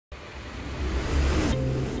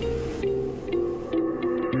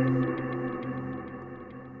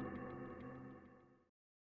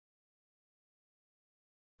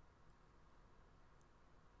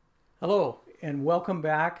Hello, and welcome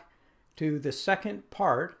back to the second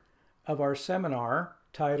part of our seminar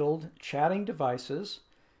titled Chatting Devices,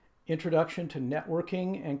 Introduction to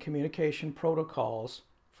Networking and Communication Protocols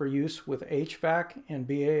for Use with HVAC and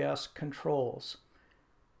BAS Controls.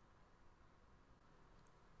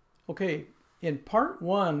 Okay, in part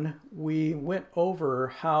one, we went over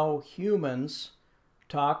how humans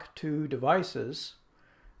talk to devices,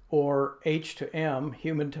 or H to M,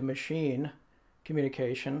 human to machine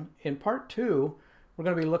communication. In part two, we're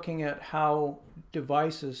going to be looking at how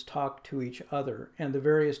devices talk to each other and the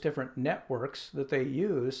various different networks that they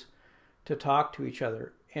use to talk to each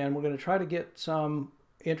other. And we're going to try to get some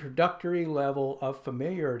introductory level of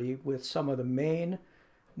familiarity with some of the main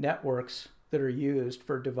networks that are used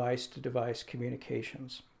for device-to-device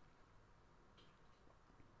communications.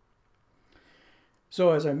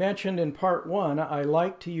 So as I mentioned in part one, I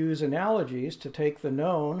like to use analogies to take the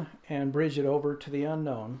known and bridge it over to the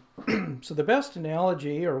unknown. So the best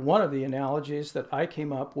analogy, or one of the analogies that I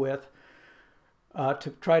came up with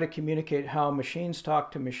to try to communicate how machines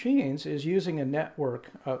talk to machines, is using a network,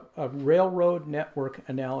 a railroad network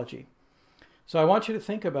analogy. So I want you to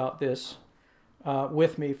think about this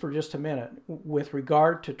with me for just a minute with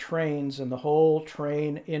regard to trains and the whole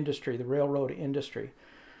train industry, the railroad industry.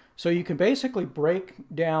 So you can basically break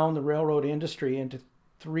down the railroad industry into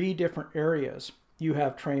three different areas. You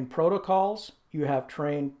have train protocols, you have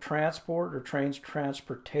train transport or train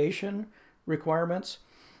transportation requirements,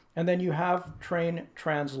 and then you have train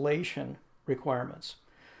translation requirements.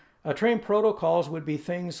 Train protocols would be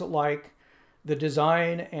things like the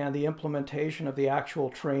design and the implementation of the actual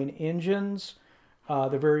train engines,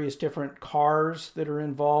 the various different cars that are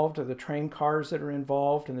involved, or the train cars that are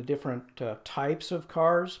involved, and the different types of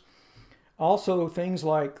cars. Also things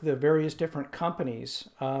like the various different companies,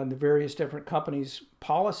 the various different companies'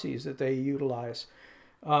 policies that they utilize.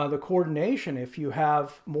 The coordination, if you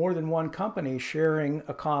have more than one company sharing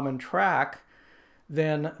a common track,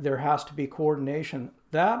 then there has to be coordination.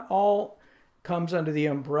 That all comes under the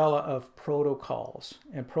umbrella of protocols,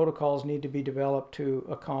 and protocols need to be developed to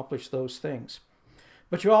accomplish those things.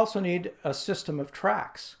 But you also need a system of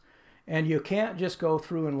tracks. And you can't just go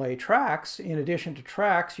through and lay tracks. In addition to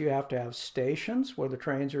tracks, you have to have stations where the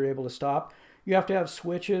trains are able to stop. You have to have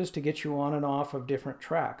switches to get you on and off of different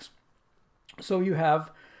tracks. So you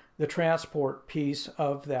have the transport piece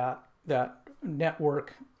of that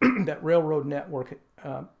network, that railroad network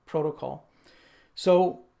protocol.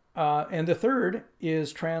 So, and the third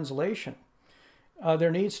is translation.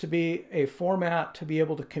 There needs to be a format to be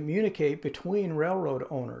able to communicate between railroad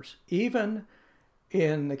owners. Even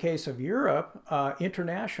in the case of Europe,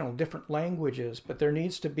 international, different languages, but there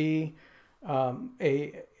needs to be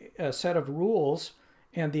a set of rules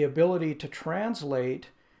and the ability to translate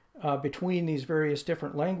between these various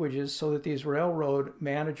different languages so that these railroad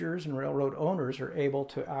managers and railroad owners are able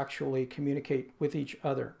to actually communicate with each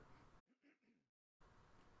other.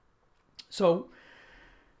 So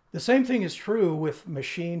the same thing is true with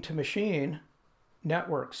machine-to-machine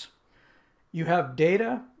networks. You have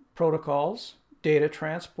data protocols, data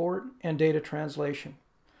transport, and data translation.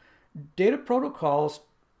 Data protocols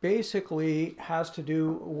basically has to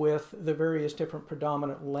do with the various different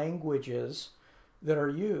predominant languages that are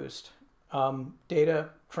used. Data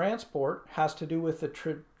transport has to do with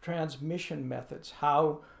the transmission methods,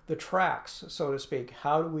 how the tracks, so to speak,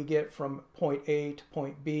 how do we get from point A to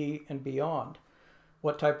point B and beyond?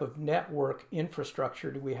 What type of network infrastructure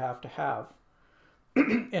do we have to have?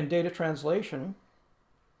 And data translation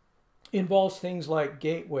involves things like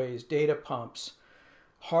gateways, data pumps,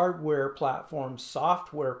 hardware platforms,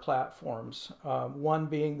 software platforms, one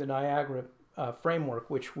being the Niagara framework,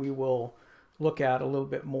 which we will look at a little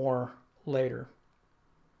bit more later.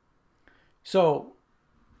 So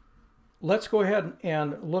let's go ahead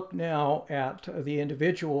and look now at the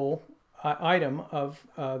individual item of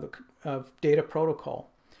data protocol.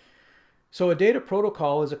 So a data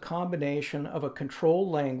protocol is a combination of a control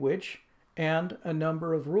language and a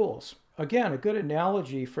number of rules. Again, a good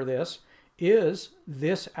analogy for this is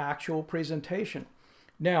this actual presentation.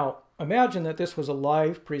 Now, imagine that this was a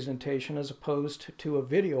live presentation as opposed to a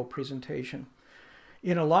video presentation.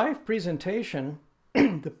 In a live presentation,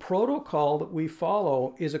 the protocol that we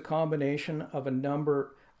follow is a combination of a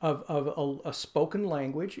number of a spoken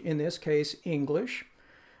language, in this case, English.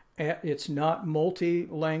 It's not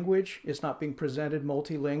multi-language. It's not being presented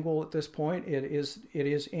multilingual at this point. It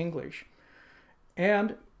is English.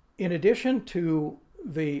 And in addition to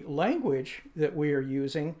the language that we are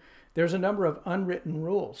using, there's a number of unwritten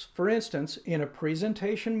rules. For instance, in a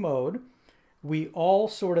presentation mode, we all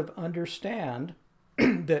sort of understand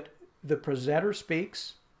that the presenter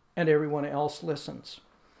speaks, and everyone else listens.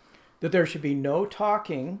 That there should be no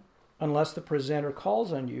talking unless the presenter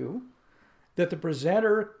calls on you, that the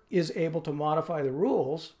presenter is able to modify the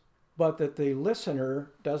rules, but that the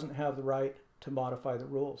listener doesn't have the right to modify the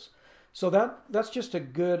rules. So that's just a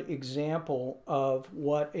good example of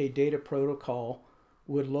what a data protocol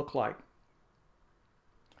would look like.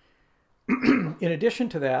 In addition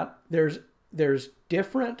to that, there's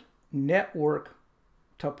different network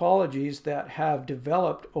topologies that have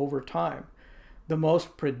developed over time. The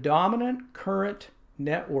most predominant current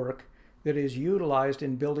network that is utilized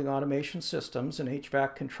in building automation systems and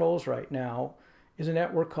HVAC controls right now is a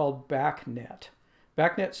network called BACnet.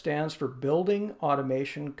 BACnet stands for Building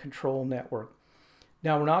Automation Control Network.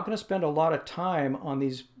 Now, we're not going to spend a lot of time on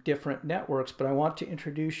these different networks, but I want to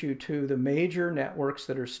introduce you to the major networks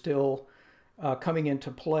that are still coming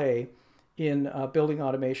into play in building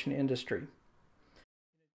automation industry.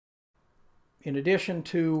 In addition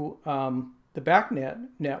to the BACnet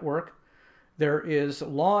network, there is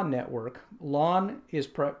LAN network. LAN is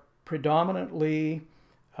predominantly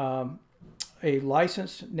a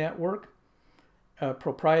licensed network, a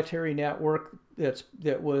proprietary network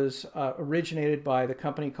that was originated by the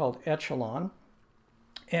company called Echelon.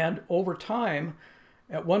 And over time,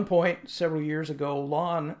 at one point several years ago,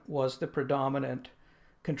 LAN was the predominant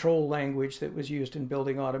control language that was used in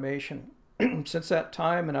building automation. Since that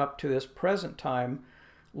time and up to this present time,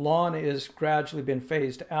 LAN has gradually been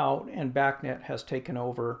phased out and BACnet has taken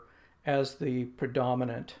over as the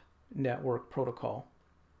predominant network protocol.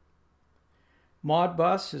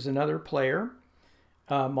 Modbus is another player.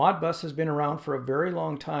 Modbus has been around for a very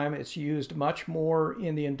long time. It's used much more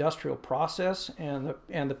in the industrial process and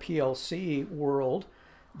the PLC world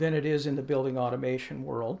than it is in the building automation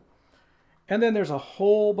world. And then there's a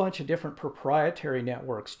whole bunch of different proprietary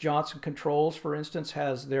networks. Johnson Controls, for instance,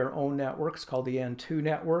 has their own network. It's called the N2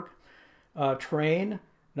 network. Trane,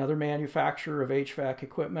 another manufacturer of HVAC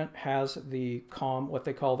equipment, has the what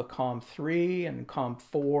they call the COM3 and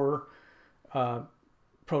COM4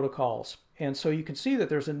 protocols. And so you can see that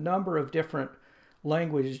there's a number of different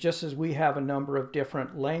languages, just as we have a number of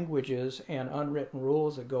different languages and unwritten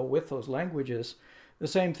rules that go with those languages. The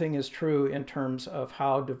same thing is true in terms of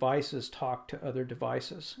how devices talk to other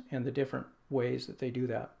devices and the different ways that they do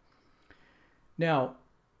that. Now,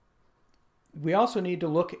 we also need to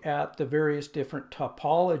look at the various different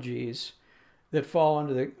topologies that fall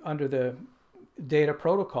under the data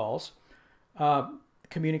protocols,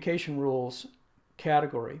 communication rules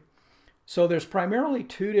category. So there's primarily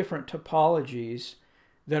two different topologies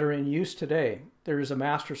that are in use today. There's a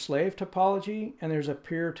master-slave topology and there's a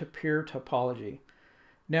peer-to-peer topology.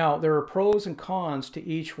 Now, there are pros and cons to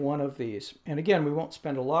each one of these. And again, we won't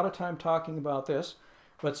spend a lot of time talking about this,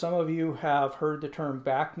 but some of you have heard the term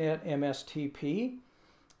BACnet MSTP.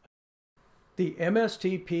 The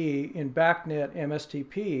MSTP in BACnet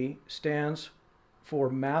MSTP stands for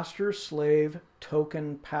Master-Slave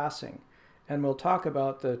Token Passing. And we'll talk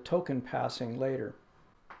about the token passing later.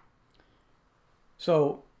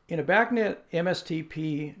 So in a BACnet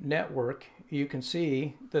MSTP network, you can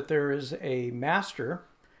see that there is a master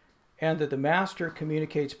and that the master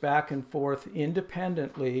communicates back and forth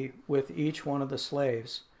independently with each one of the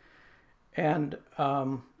slaves. And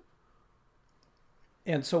so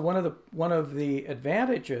one of the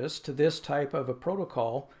advantages to this type of a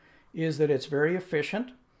protocol is that it's very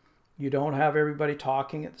efficient. You don't have everybody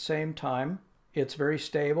talking at the same time. It's very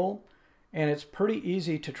stable, and it's pretty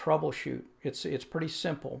easy to troubleshoot. It's pretty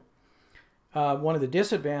simple. One of the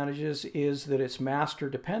disadvantages is that it's master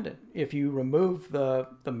dependent. If you remove the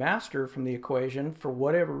master from the equation for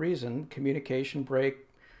whatever reason, communication break,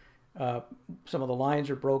 some of the lines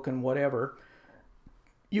are broken, whatever,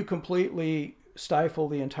 you completely stifle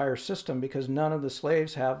the entire system because none of the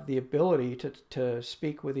slaves have the ability to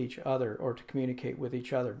speak with each other or to communicate with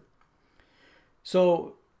each other.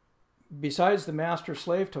 So besides the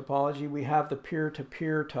master-slave topology, we have the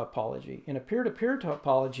peer-to-peer topology. In a peer-to-peer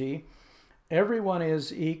topology, everyone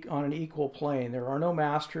is on an equal plane. There are no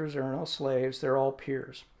masters, there are no slaves, they're all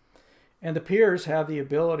peers. And the peers have the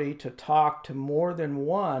ability to talk to more than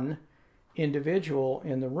one individual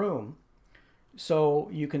in the room. So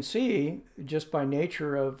you can see, just by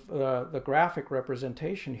nature of the graphic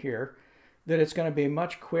representation here, that it's going to be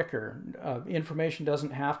much quicker. Information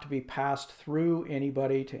doesn't have to be passed through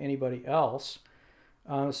anybody to anybody else.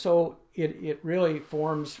 So it really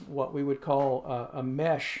forms what we would call a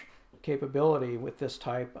mesh capability with this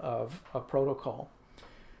type of protocol.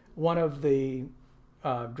 One of the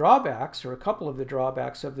drawbacks, or a couple of the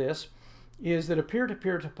drawbacks of this, is that a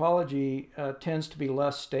peer-to-peer topology tends to be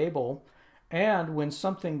less stable, And when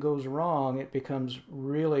something goes wrong, it becomes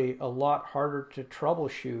really a lot harder to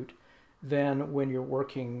troubleshoot than when you're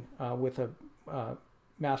working with a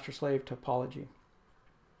master-slave topology.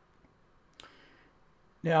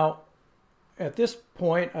 Now, at this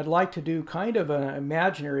point, I'd like to do kind of an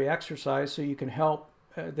imaginary exercise so you can help,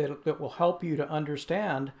 that will help you to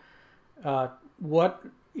understand what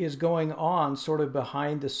is going on sort of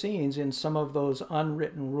behind the scenes in some of those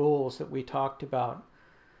unwritten rules that we talked about.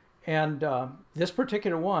 And this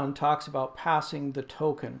particular one talks about passing the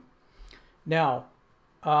token. Now,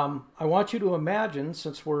 I want you to imagine,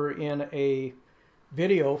 since we're in a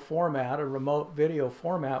video format, a remote video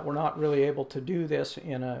format, we're not really able to do this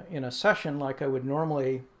in a session like I would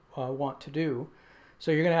normally want to do.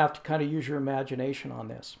 So you're going to have to kind of use your imagination on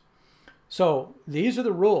this. So these are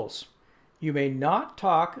the rules. You may not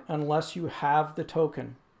talk unless you have the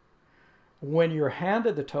token. When you're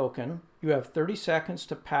handed the token, you have 30 seconds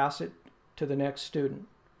to pass it to the next student.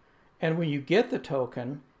 And when you get the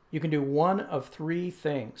token, you can do one of three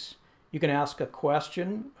things. You can ask a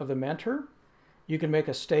question of the mentor, you can make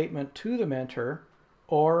a statement to the mentor,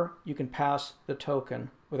 or you can pass the token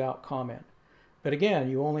without comment. But again,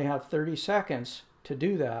 you only have 30 seconds to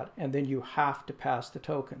do that, and then you have to pass the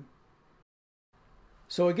token.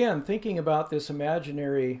 So again, thinking about this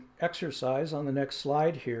imaginary exercise on the next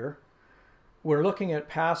slide here, we're looking at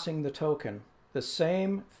passing the token. The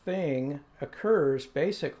same thing occurs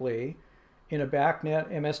basically in a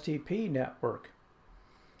BACnet MSTP network.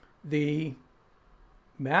 The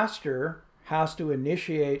master has to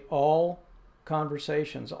initiate all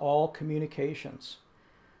conversations, all communications.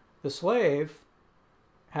 The slave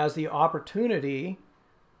has the opportunity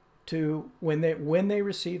to, when they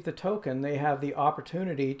receive the token, they have the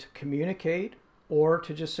opportunity to communicate or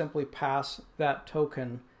to just simply pass that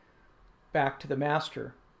token back to the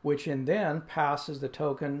master, which in then passes the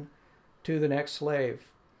token to the next slave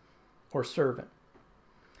or servant.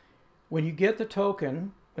 When you get the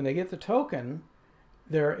token, when they get the token,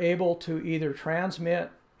 they're able to either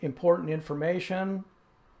transmit important information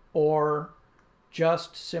or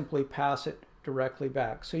just simply pass it directly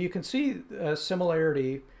back. So you can see a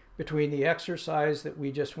similarity between the exercise that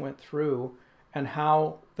we just went through and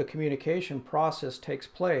how the communication process takes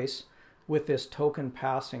place with this token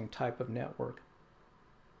passing type of network.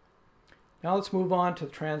 Now let's move on to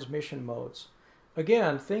transmission modes.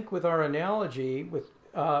 Again, think with our analogy with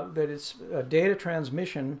that it's data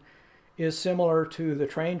transmission is similar to the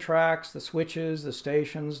train tracks, the switches, the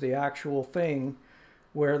stations, the actual thing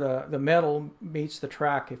where the metal meets the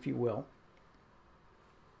track, if you will.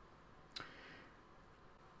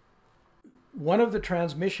 One of the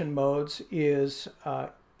transmission modes is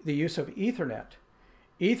the use of Ethernet.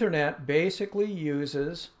 Ethernet basically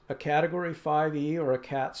uses a Category 5E or a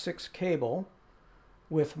Cat6 cable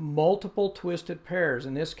with multiple twisted pairs,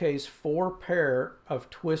 in this case 4 pair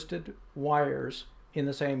of twisted wires in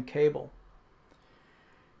the same cable.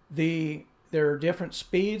 There are different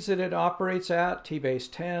speeds that it operates at. T-base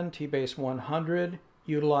 10, T-base 100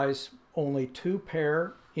 utilize only 2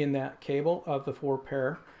 pair in that cable of the 4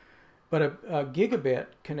 pair. But a gigabit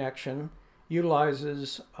connection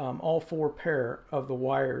utilizes all 4 pair of the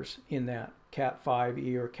wires in that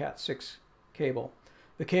Cat5e or Cat6 cable.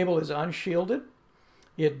 The cable is unshielded.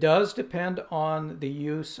 It does depend on the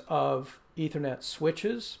use of Ethernet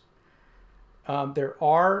switches. There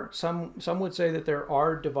are some would say that there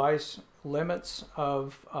are device limits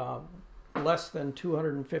of less than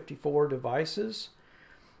 254 devices.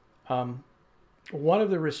 One of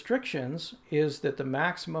the restrictions is that the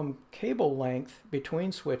maximum cable length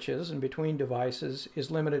between switches and between devices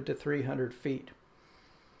is limited to 300 feet.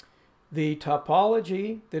 The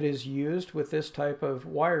topology that is used with this type of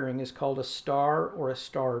wiring is called a star or a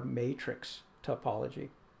star matrix topology.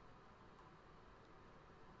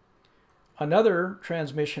 Another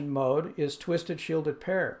transmission mode is twisted shielded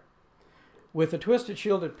pair. With a twisted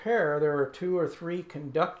shielded pair, there are 2 or 3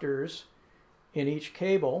 conductors in each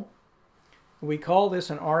cable. We call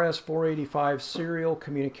this an RS-485 serial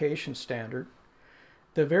communication standard.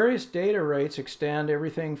 The various data rates extend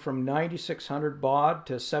everything from 9600 baud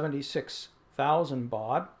to 76,000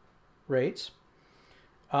 baud rates.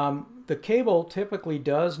 The cable typically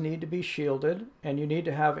does need to be shielded, and you need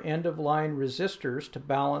to have end-of-line resistors to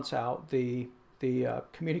balance out the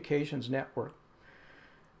communications network.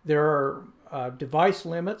 There are device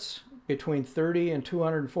limits between 30 and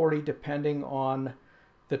 240 depending on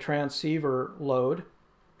the transceiver load,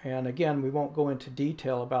 and again we won't go into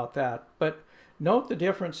detail about that, but note the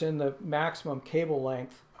difference in the maximum cable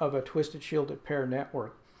length of a twisted shielded pair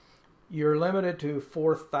network. You're limited to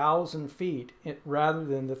 4,000 feet rather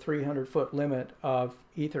than the 300-foot limit of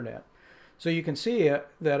Ethernet. So you can see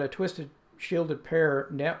that a twisted shielded pair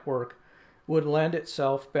network would lend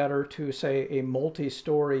itself better to, say, a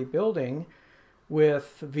multi-story building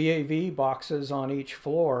with VAV boxes on each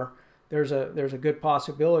floor. There's a good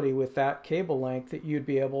possibility with that cable length that you'd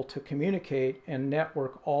be able to communicate and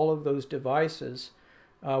network all of those devices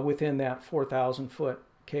within that 4,000-foot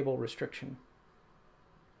cable restriction.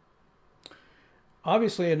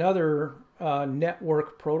 Obviously, another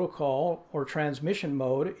network protocol or transmission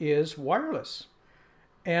mode is wireless.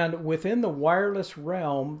 And within the wireless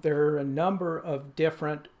realm, there are a number of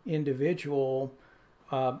different individual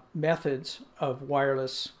methods of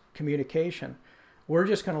wireless communication. We're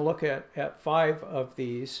just going to look at 5 of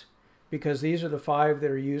these because these are the 5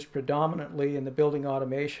 that are used predominantly in the building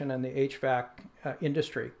automation and the HVAC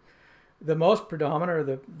industry. The most predominant,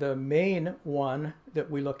 or the main one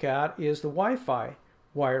that we look at, is the Wi-Fi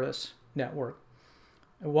wireless network.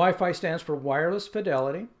 Wi-Fi stands for wireless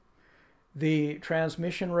fidelity. The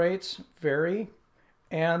transmission rates vary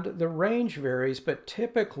and the range varies, but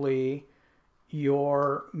typically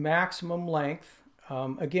your maximum length,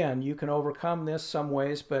 again, you can overcome this some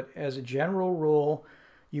ways, but as a general rule,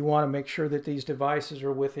 you want to make sure that these devices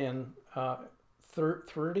are within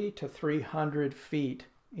 30 to 300 feet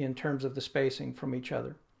in terms of the spacing from each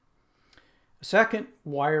other. The second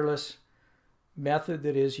wireless method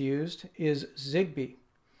that is used is Zigbee.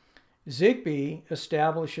 Zigbee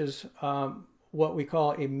establishes what we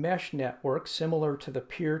call a mesh network, similar to the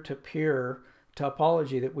peer-to-peer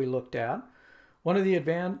topology that we looked at. One of the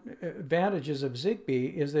advantages of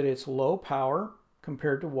Zigbee is that it's low power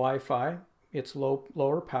compared to Wi-Fi. It's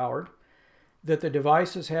lower powered. That the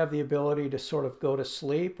devices have the ability to sort of go to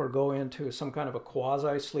sleep or go into some kind of a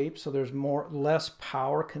quasi-sleep, so there's less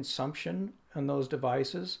power consumption on those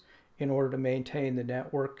devices in order to maintain the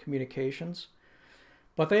network communications.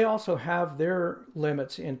 But they also have their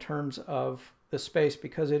limits in terms of the space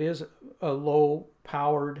because it is a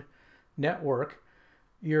low-powered network.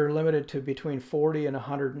 You're limited to between 40 and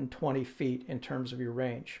 120 feet in terms of your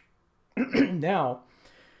range. Now,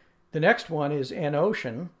 the next one is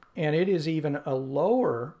N-Ocean, and it is even a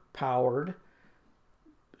lower powered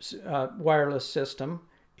wireless system.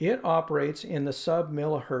 It operates in the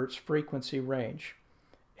sub-millihertz frequency range,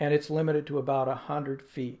 and it's limited to about 100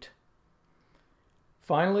 feet.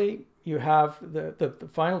 Finally, you have the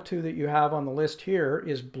final 2 that you have on the list here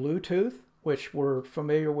is Bluetooth, which we're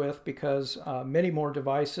familiar with because many more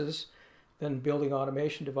devices than building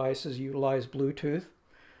automation devices utilize Bluetooth.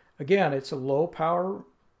 Again, it's a low power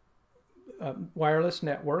wireless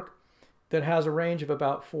network that has a range of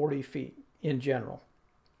about 40 feet in general.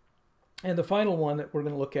 And the final one that we're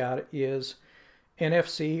going to look at is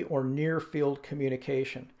NFC, or near field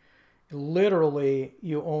communication. Literally,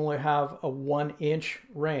 you only have a 1-inch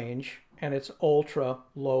range and it's ultra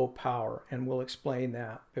low power, and we'll explain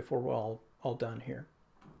that before we're all done here.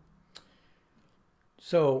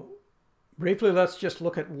 So briefly, let's just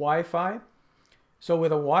look at Wi-Fi. So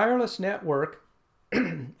with a wireless network,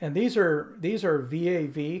 and these are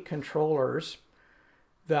VAV controllers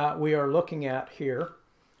that we are looking at here.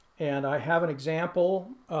 And I have an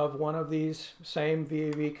example of one of these same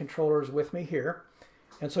VAV controllers with me here.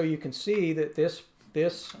 And so you can see that this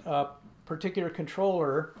particular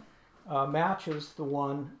controller matches the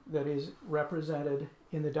one that is represented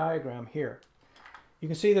in the diagram here. You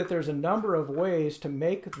can see that there's a number of ways to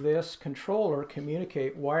make this controller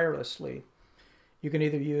communicate wirelessly. You can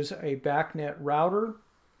either use a BACnet router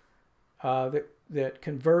that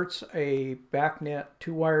converts a BACnet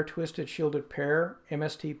 2-wire twisted shielded pair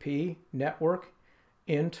MSTP network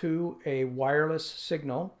into a wireless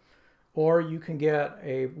signal, or you can get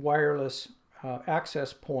a wireless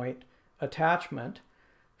access point attachment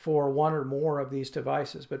for one or more of these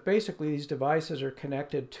devices. But basically, these devices are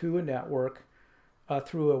connected to a network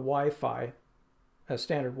through a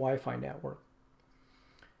standard Wi-Fi network.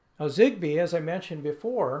 Now, Zigbee, as I mentioned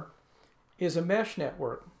before, is a mesh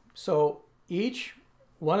network. So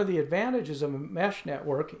one of the advantages of a mesh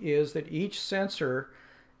network is that each sensor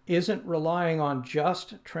isn't relying on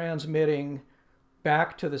just transmitting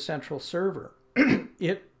back to the central server.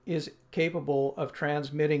 It is capable of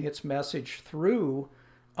transmitting its message through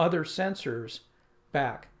other sensors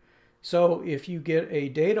back. So if you get a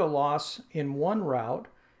data loss in one route,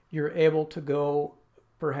 you're able to go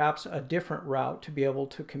perhaps a different route to be able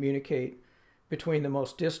to communicate between the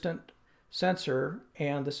most distant sensor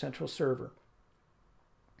and the central server.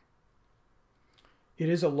 It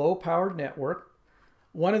is a low-powered network.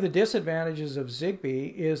 One of the disadvantages of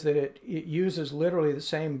Zigbee is that it uses literally the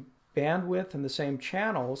same bandwidth and the same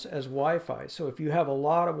channels as Wi-Fi. So if you have a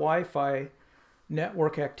lot of Wi-Fi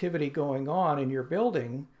network activity going on in your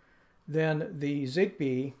building, then the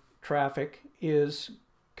Zigbee traffic is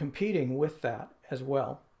competing with that as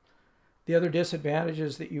well. The other disadvantage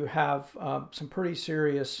is that you have some pretty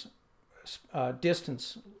serious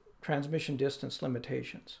transmission distance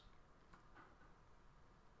limitations.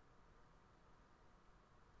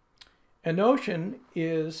 Enotion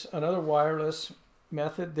is another wireless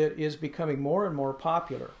method that is becoming more and more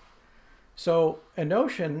popular. So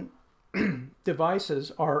Enotion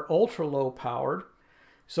devices are ultra low powered.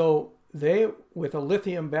 So with a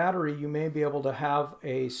lithium battery, you may be able to have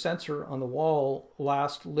a sensor on the wall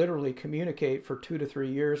literally communicate for 2 to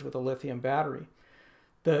 3 years with a lithium battery.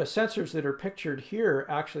 The sensors that are pictured here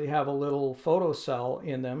actually have a little photocell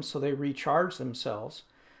in them, so they recharge themselves.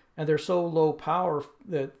 And they're so low power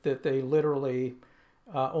that they literally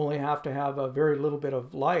only have to have a very little bit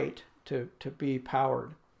of light to be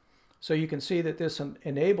powered. So you can see that this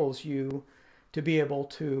enables you to be able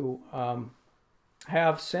to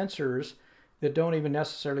have sensors that don't even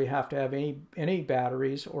necessarily have to have any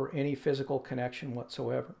batteries or any physical connection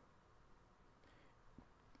whatsoever.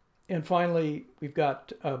 And finally, we've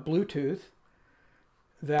got Bluetooth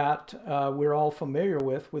that we're all familiar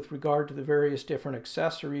with regard to the various different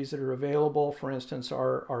accessories that are available. For instance,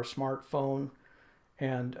 our smartphone,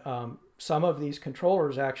 and some of these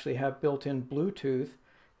controllers actually have built-in Bluetooth,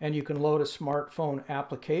 and you can load a smartphone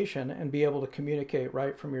application and be able to communicate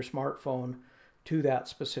right from your smartphone to that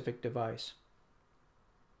specific device.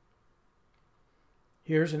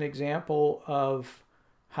 Here's an example of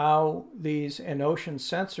how these Enotion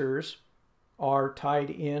sensors are tied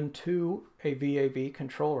into a VAV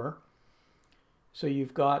controller. So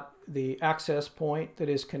you've got the access point that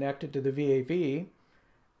is connected to the VAV,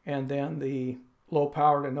 and then the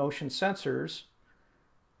low-powered Enotion sensors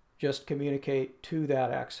just communicate to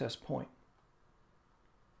that access point.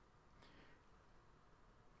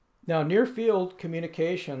 Now, near-field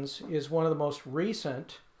communications is one of the most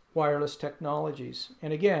recent wireless technologies,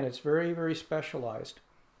 and again, it's very, very specialized.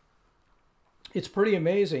 It's pretty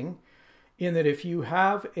amazing in that if you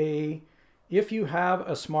have a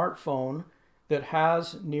smartphone that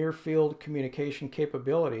has near-field communication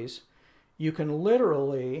capabilities, you can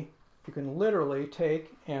literally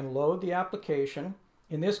take and load the application.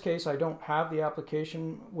 In this case, I don't have the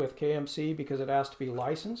application with KMC because it has to be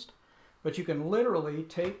licensed, but you can literally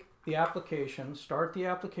take the application, start the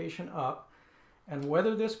application up, and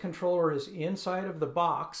whether this controller is inside of the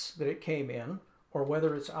box that it came in or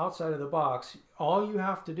whether it's outside of the box, all you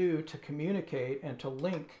have to do to communicate and to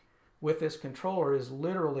link with this controller is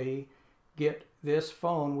literally get this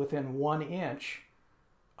phone within 1 inch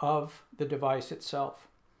of the device itself.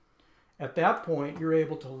 At that point, you're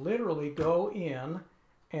able to literally go in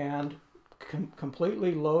and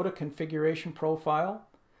completely load a configuration profile,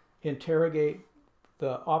 interrogate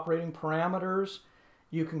the operating parameters.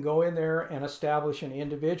 You can go in there and establish an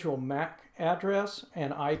individual MAC address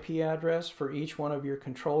and IP address for each one of your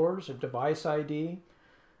controllers, a device ID.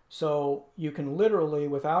 So you can literally,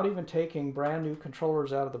 without even taking brand new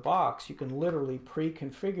controllers out of the box, you can literally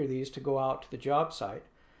pre-configure these to go out to the job site,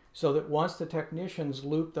 so that once the technicians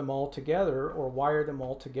loop them all together or wire them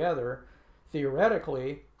all together,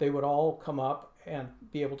 theoretically they would all come up and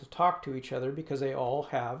be able to talk to each other because they all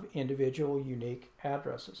have individual unique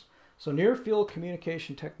addresses. So near-field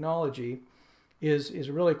communication technology is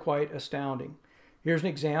really quite astounding. Here's an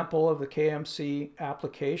example of the KMC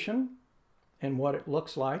application and what it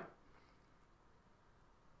looks like.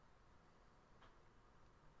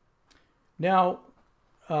 Now,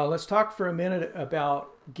 let's talk for a minute about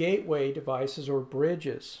gateway devices or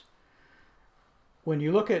bridges. When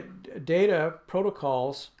you look at data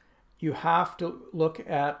protocols, you have to look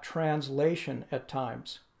at translation at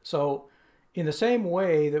times. So in the same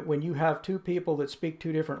way that when you have two people that speak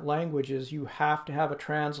two different languages, you have to have a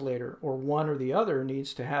translator, or one or the other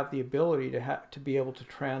needs to have the ability to be able to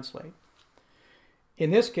translate.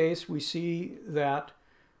 In this case, we see that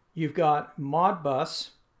you've got Modbus,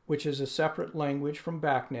 which is a separate language from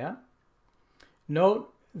BACnet.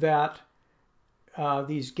 Note that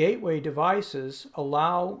these gateway devices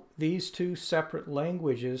allow these two separate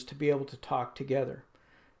languages to be able to talk together.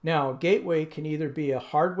 Now, gateway can either be a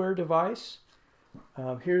hardware device.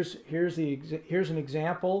 Here's an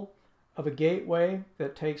example of a gateway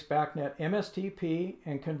that takes BACnet MSTP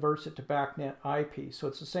and converts it to BACnet IP. So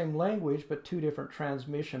it's the same language, but two different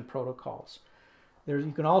transmission protocols.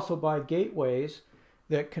 You can also buy gateways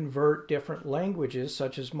that convert different languages,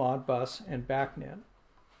 such as Modbus and BACnet.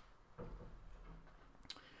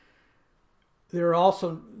 There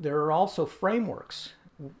are also frameworks.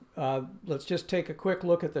 Let's just take a quick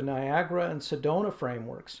look at the Niagara and Sedona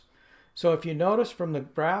frameworks. So if you notice from the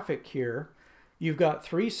graphic here, you've got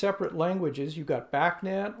three separate languages. You've got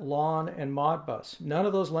BACnet, LAN, and Modbus. None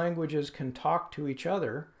of those languages can talk to each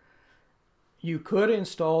other. You could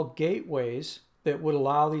install gateways that would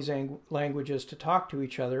allow these languages to talk to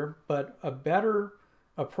each other, but a better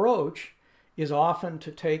approach is often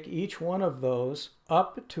to take each one of those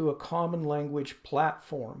up to a common language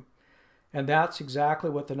platform. And that's exactly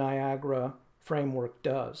what the Niagara framework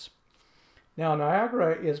does. Now,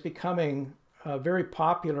 Niagara is becoming very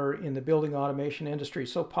popular in the building automation industry,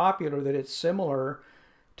 so popular that it's similar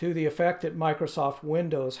to the effect that Microsoft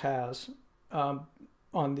Windows has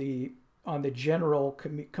on the general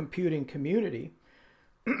computing community.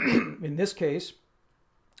 In this case,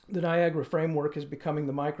 the Niagara framework is becoming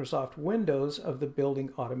the Microsoft Windows of the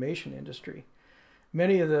building automation industry.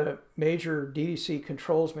 Many of the major DDC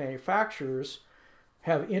controls manufacturers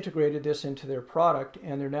have integrated this into their product,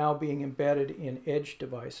 and they're now being embedded in edge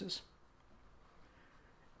devices.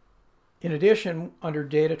 In addition, under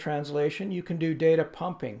data translation, you can do data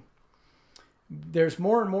pumping. There's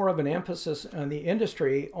more and more of an emphasis in the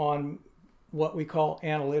industry on what we call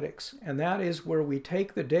analytics, and that is where we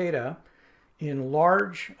take the data in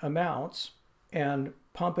large amounts and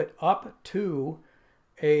pump it up to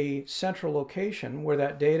a central location where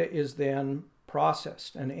that data is then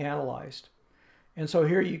processed and analyzed. And so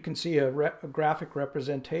here you can see a graphic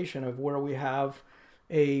representation of where we have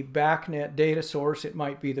a BACnet data source. It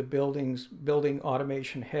might be the building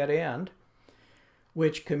automation head end,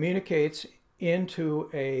 which communicates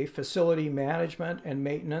into a facility management and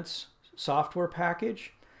maintenance software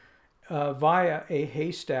package via a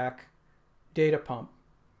haystack data pump.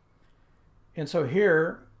 And so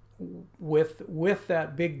here, with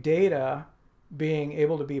that big data being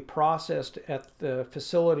able to be processed at the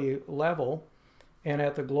facility level and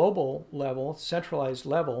at the global level, centralized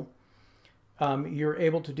level, you're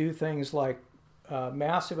able to do things like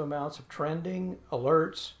massive amounts of trending,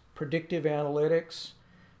 alerts, predictive analytics,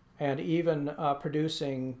 and even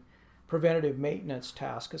producing preventative maintenance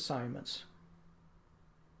task assignments.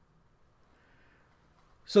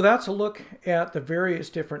 So that's a look at the various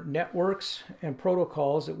different networks and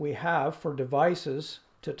protocols that we have for devices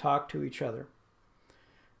to talk to each other.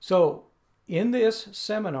 So in this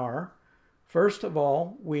seminar, first of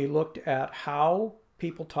all, we looked at how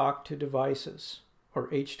people talk to devices, or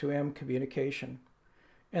H2M communication.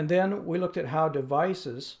 And then we looked at how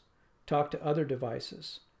devices talk to other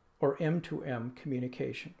devices, or M2M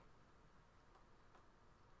communication.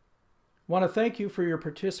 I want to thank you for your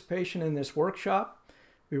participation in this workshop.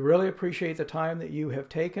 We really appreciate the time that you have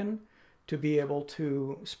taken to be able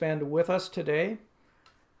to spend with us today.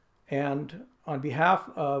 And on behalf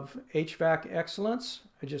of HVAC Excellence,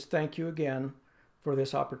 I just thank you again for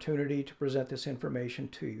this opportunity to present this information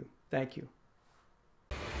to you. Thank you.